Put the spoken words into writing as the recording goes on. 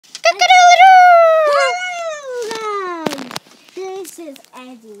Hello! This is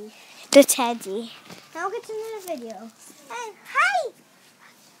Eddie. The Teddy. Now get to another video. And hi!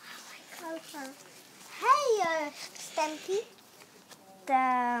 Hey, Stampy.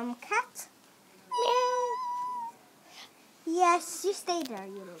 The cat. Meow. Yes, you stay there,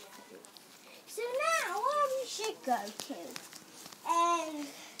 you little kitty. So now, where we should go to? And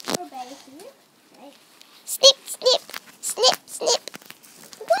we're back here, right? Snip, snip, snip, snip.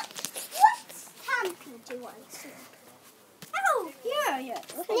 What's Stampy doing? Oh, yeah.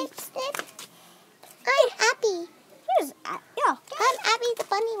 Snip, snip. I'm Abby. Who's that? Yeah. I'm Abby the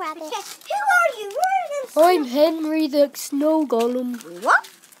bunny rabbit. Okay. Who are you? Where are I'm Henry the snow golem. What?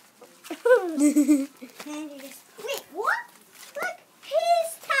 Wait, what? Look, here's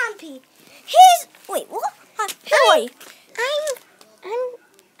Stampy. Wait, what? Who are you?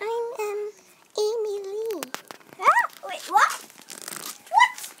 I'm Amy Lee. Huh? Wait, what?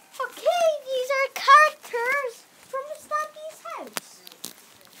 What? Okay, these are characters from the Stampy's house.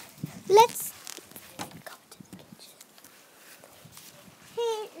 Let's go to the kitchen.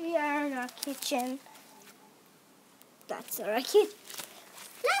 Here we are in our kitchen. That's our kitchen.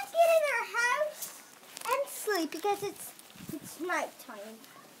 Let's get in our house and sleep because it's night time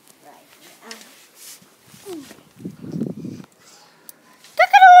right now.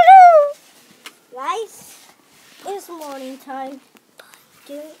 Guys, it's morning time.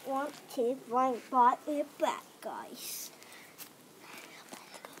 Don't want to find by it back, guys.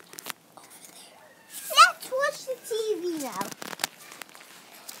 Let's watch the TV now.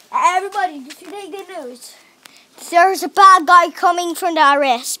 Everybody, this is the news. There's a bad guy coming from the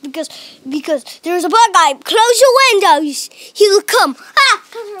arrest because there's a bad guy. Close your windows. He will come. Ah!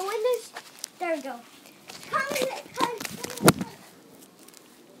 Close your windows. There we go. Come in.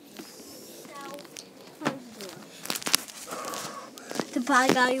 The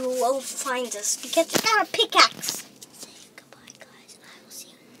bad guy won't find us because he's got a pickaxe. Say goodbye, guys, and I will see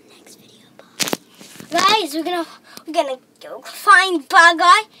you in the next video. Bye. Guys, we're gonna go find bad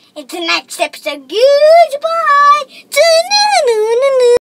guy in the next episode. Goodbye.